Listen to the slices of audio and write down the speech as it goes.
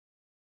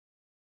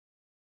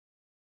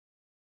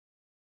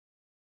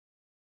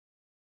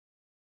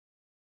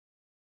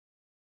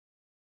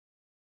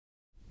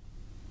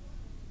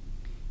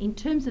In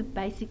terms of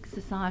basic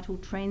societal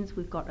trends,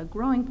 we've got a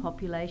growing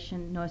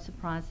population, no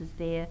surprises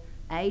there.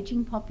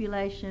 Ageing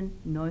population,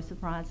 no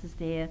surprises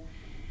there.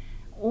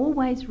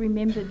 Always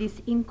remember this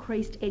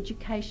increased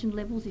education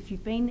levels. If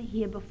you've been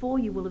here before,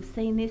 you will have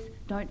seen this.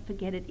 Don't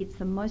forget it. It's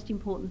the most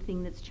important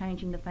thing that's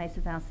changing the face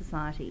of our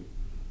society.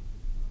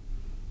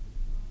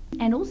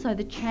 And also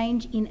the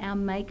change in our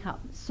makeup.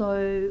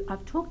 So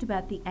I've talked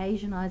about the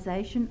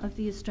Asianisation of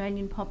the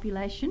Australian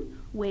population,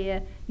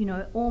 where, you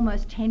know,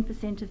 almost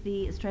 10% of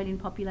the Australian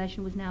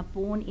population was now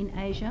born in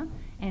Asia,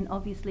 and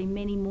obviously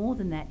many more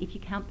than that if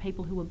you count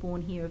people who were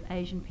born here of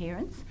Asian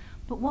parents.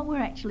 But what we're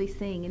actually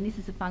seeing, and this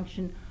is a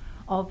function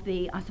of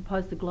the, I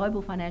suppose, the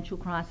global financial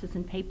crisis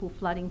and people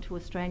flooding to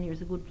Australia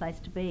as a good place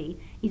to be,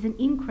 is an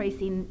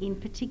increase in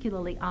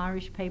particularly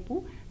Irish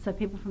people. So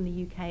people from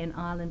the UK and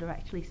Ireland are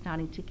actually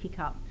starting to kick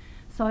up.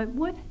 So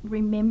worth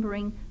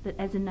remembering that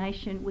as a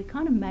nation, we're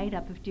kind of made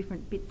up of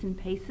different bits and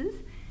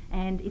pieces,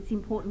 and it's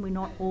important we're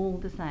not all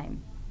the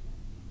same.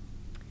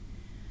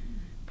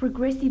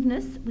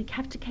 Progressiveness, we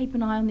have to keep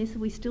an eye on this. Are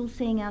we still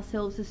seeing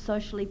ourselves as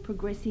socially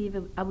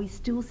progressive? Are we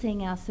still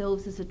seeing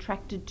ourselves as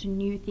attracted to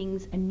new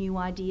things and new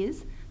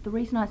ideas? The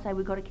reason I say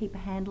we've got to keep a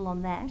handle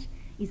on that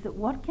is that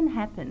what can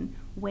happen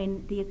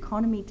when the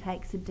economy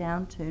takes a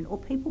downturn or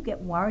people get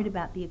worried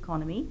about the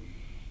economy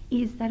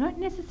is they don't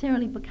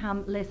necessarily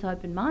become less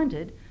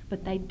open-minded,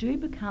 but they do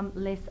become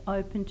less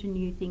open to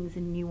new things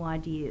and new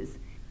ideas.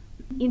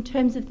 In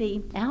terms of the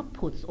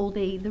outputs or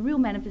the real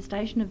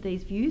manifestation of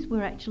these views,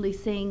 we're actually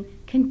seeing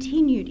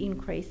continued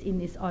increase in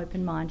this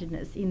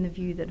open-mindedness, in the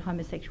view that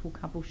homosexual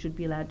couples should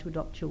be allowed to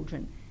adopt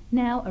children.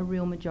 Now a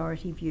real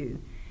majority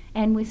view.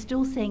 And we're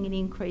still seeing an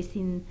increase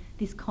in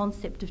this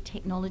concept of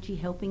technology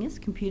helping us.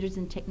 Computers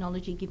and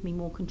technology give me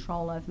more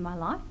control over my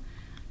life.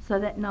 So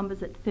that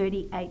number's at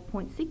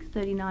 38.6,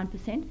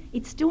 39%.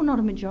 It's still not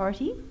a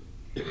majority.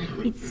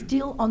 It's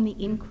still on the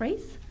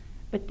increase.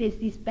 But there's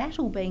this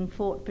battle being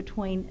fought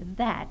between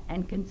that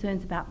and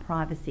concerns about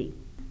privacy.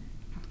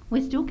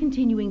 We're still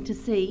continuing to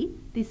see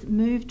this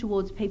move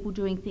towards people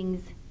doing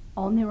things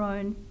on their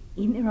own,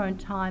 in their own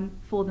time,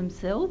 for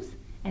themselves,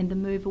 and the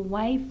move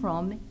away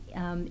from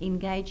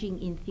engaging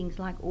in things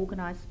like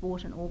organised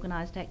sport and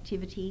organised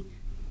activity.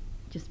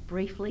 Just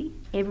briefly,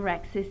 ever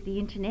access the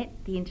internet?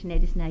 The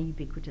internet is now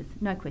ubiquitous,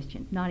 no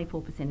question.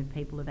 94% of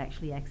people have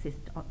actually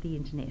accessed the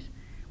internet.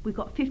 We've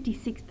got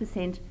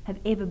 56% have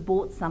ever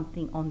bought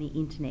something on the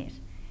internet,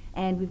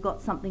 and we've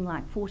got something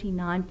like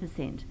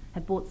 49%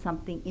 have bought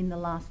something in the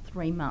last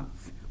 3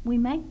 months. We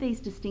make these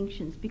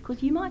distinctions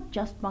because you might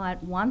just buy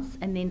it once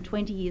and then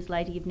 20 years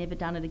later you've never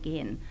done it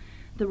again.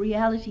 The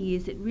reality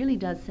is it really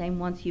does seem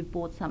once you've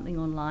bought something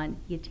online,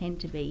 you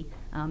tend to be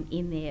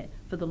in there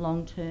for the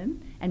long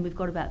term, and we've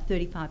got about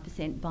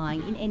 35%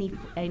 buying in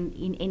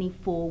any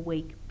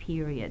 4-week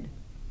period.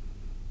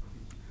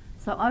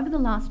 So over the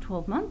last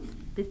 12 months,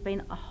 there's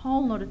been a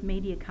whole lot of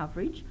media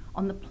coverage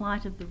on the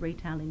plight of the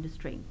retail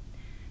industry.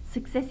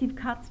 Successive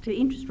cuts to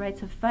interest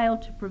rates have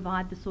failed to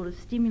provide the sort of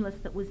stimulus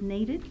that was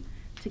needed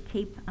to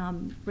keep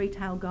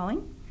retail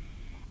going.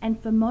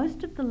 And for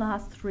most of the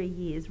last 3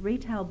 years,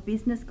 retail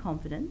business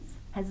confidence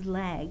has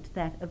lagged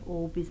that of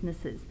all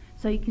businesses.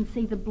 So you can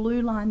see the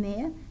blue line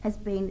there has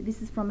been,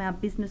 this is from our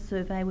business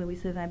survey where we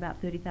survey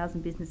about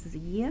 30,000 businesses a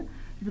year.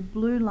 The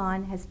blue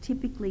line has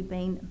typically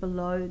been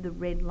below the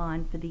red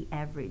line for the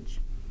average.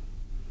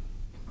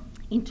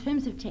 In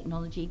terms of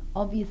technology,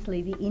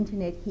 obviously the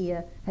internet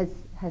here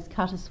has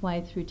cut a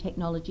swathe through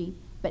technology,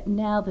 but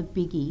now the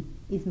biggie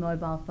is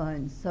mobile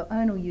phones. So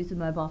own or use a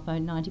mobile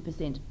phone,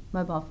 90%.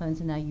 Mobile phones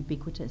are now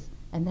ubiquitous,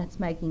 and that's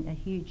making a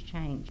huge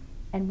change.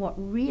 And what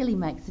really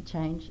makes a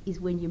change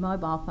is when your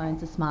mobile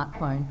phone's a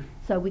smartphone.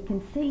 So we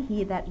can see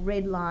here that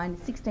red line,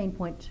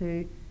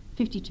 16.2,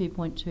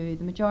 52.2.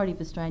 The majority of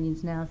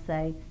Australians now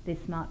say their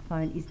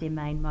smartphone is their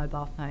main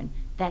mobile phone.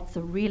 That's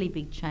a really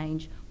big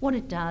change. What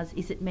it does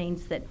is it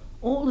means that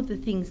all of the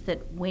things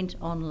that went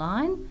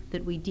online,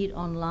 that we did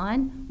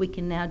online, we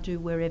can now do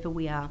wherever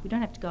we are. We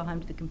don't have to go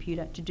home to the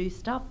computer to do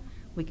stuff.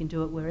 We can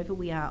do it wherever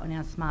we are on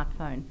our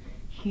smartphone.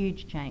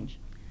 Huge change.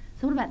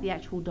 So what about the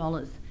actual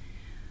dollars?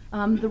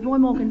 The Roy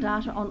Morgan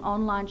data on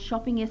online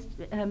shopping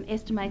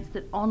estimates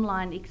that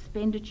online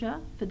expenditure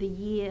for the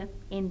year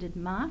ended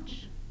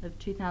March of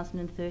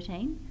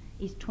 2013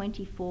 is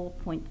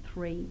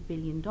 $24.3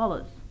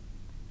 billion.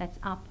 That's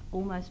up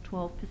almost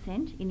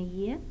 12% in a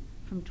year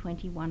from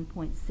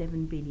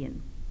 21.7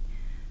 billion.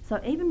 So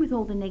even with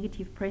all the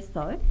negative press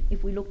though,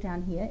 if we look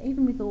down here,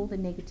 even with all the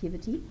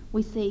negativity,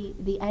 we see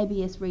the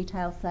ABS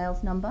retail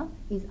sales number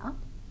is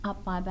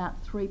up by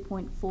about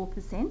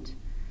 3.4%,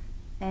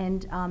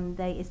 and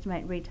they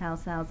estimate retail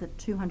sales at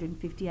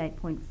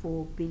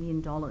 $258.4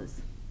 billion.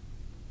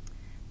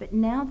 But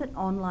now that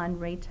online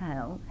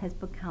retail has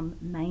become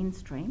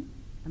mainstream,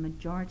 a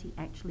majority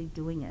actually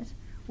doing it,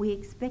 we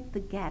expect the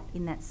gap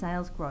in that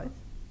sales growth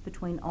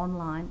between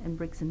online and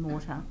bricks and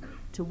mortar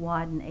to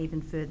widen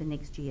even further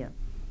next year.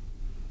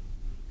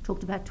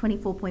 Talked about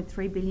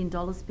 $24.3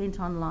 billion spent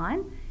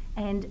online,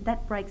 and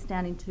that breaks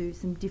down into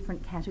some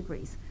different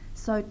categories.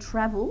 So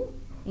travel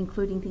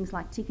including things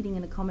like ticketing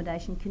and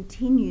accommodation,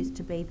 continues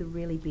to be the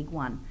really big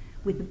one,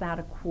 with about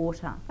a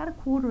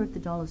quarter of the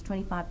dollars,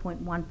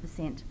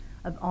 25.1%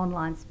 of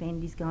online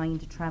spend is going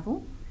into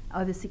travel,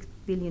 over $6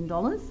 billion.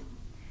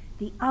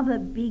 The other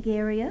big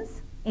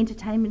areas,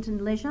 entertainment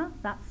and leisure,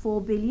 about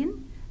 $4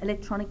 billion,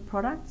 electronic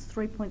products,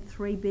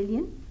 $3.3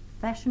 billion,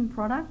 fashion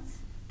products,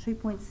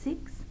 $2.6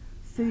 billion,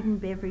 food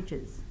and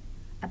beverages,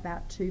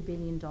 about $2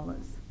 billion.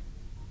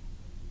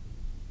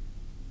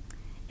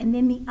 And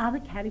then the other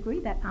category,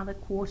 that other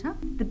quarter,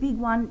 the big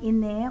one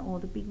in there, or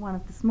the big one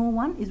of the small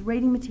one, is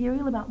reading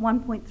material, about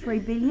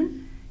 $1.3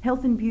 billion,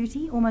 health and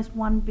beauty, almost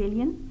 $1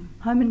 billion,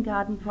 home and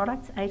garden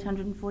products,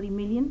 $840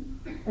 million,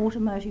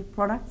 automotive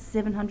products,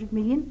 $700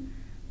 million,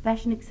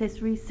 fashion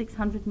accessories,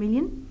 $600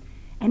 million,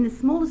 and the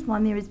smallest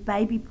one there is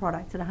baby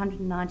products at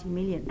 $190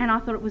 million. And I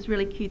thought it was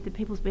really cute that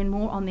people spend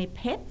more on their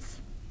pets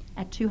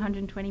at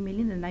 $220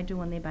 million than they do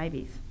on their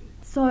babies.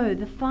 So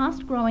the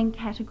fast-growing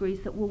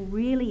categories that will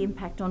really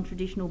impact on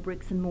traditional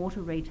bricks and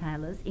mortar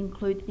retailers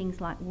include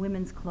things like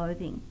women's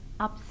clothing,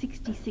 up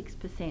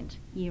 66%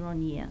 year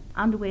on year.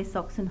 Underwear,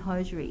 socks and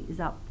hosiery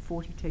is up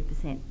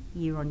 42%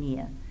 year on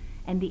year.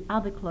 And the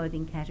other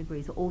clothing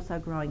categories are also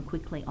growing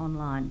quickly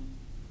online.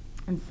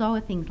 And so are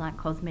things like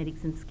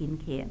cosmetics and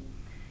skincare.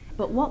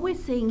 But what we're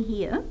seeing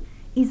here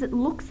is it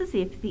looks as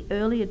if the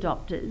early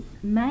adopters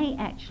may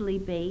actually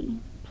be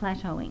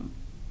plateauing.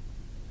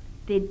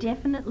 They're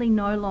definitely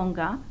no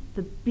longer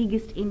the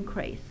biggest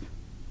increase.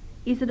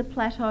 Is it a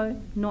plateau?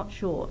 Not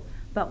sure.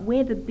 But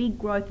where the big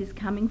growth is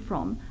coming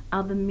from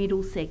are the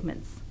middle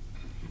segments.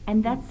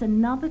 And that's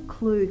another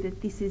clue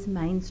that this is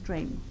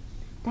mainstream.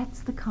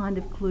 That's the kind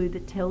of clue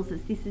that tells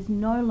us this is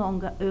no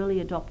longer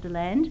early adopter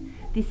land,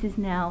 this is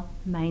now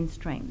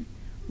mainstream.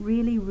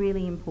 Really,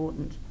 really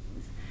important.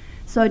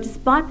 So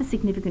despite the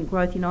significant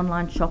growth in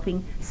online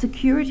shopping,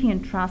 security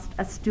and trust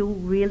are still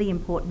really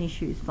important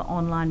issues for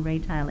online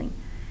retailing.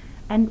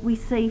 And we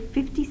see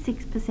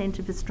 56%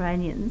 of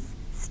Australians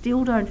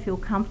still don't feel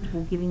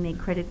comfortable giving their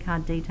credit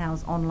card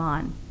details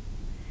online.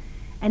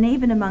 And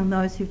even among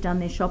those who've done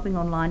their shopping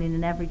online in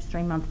an average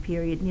 3-month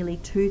period, nearly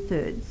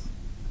 2/3,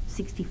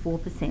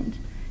 64%,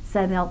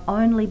 say they'll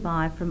only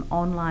buy from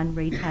online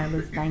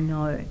retailers they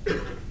know.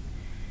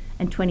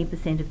 And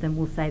 20% of them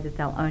will say that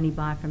they'll only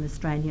buy from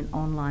Australian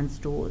online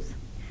stores.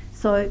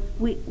 So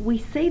we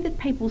see that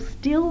people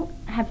still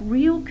have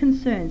real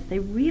concerns. They're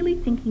really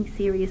thinking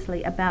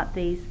seriously about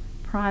these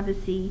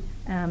privacy,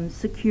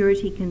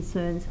 security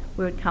concerns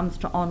where it comes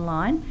to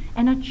online,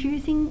 and are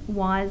choosing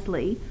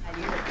wisely.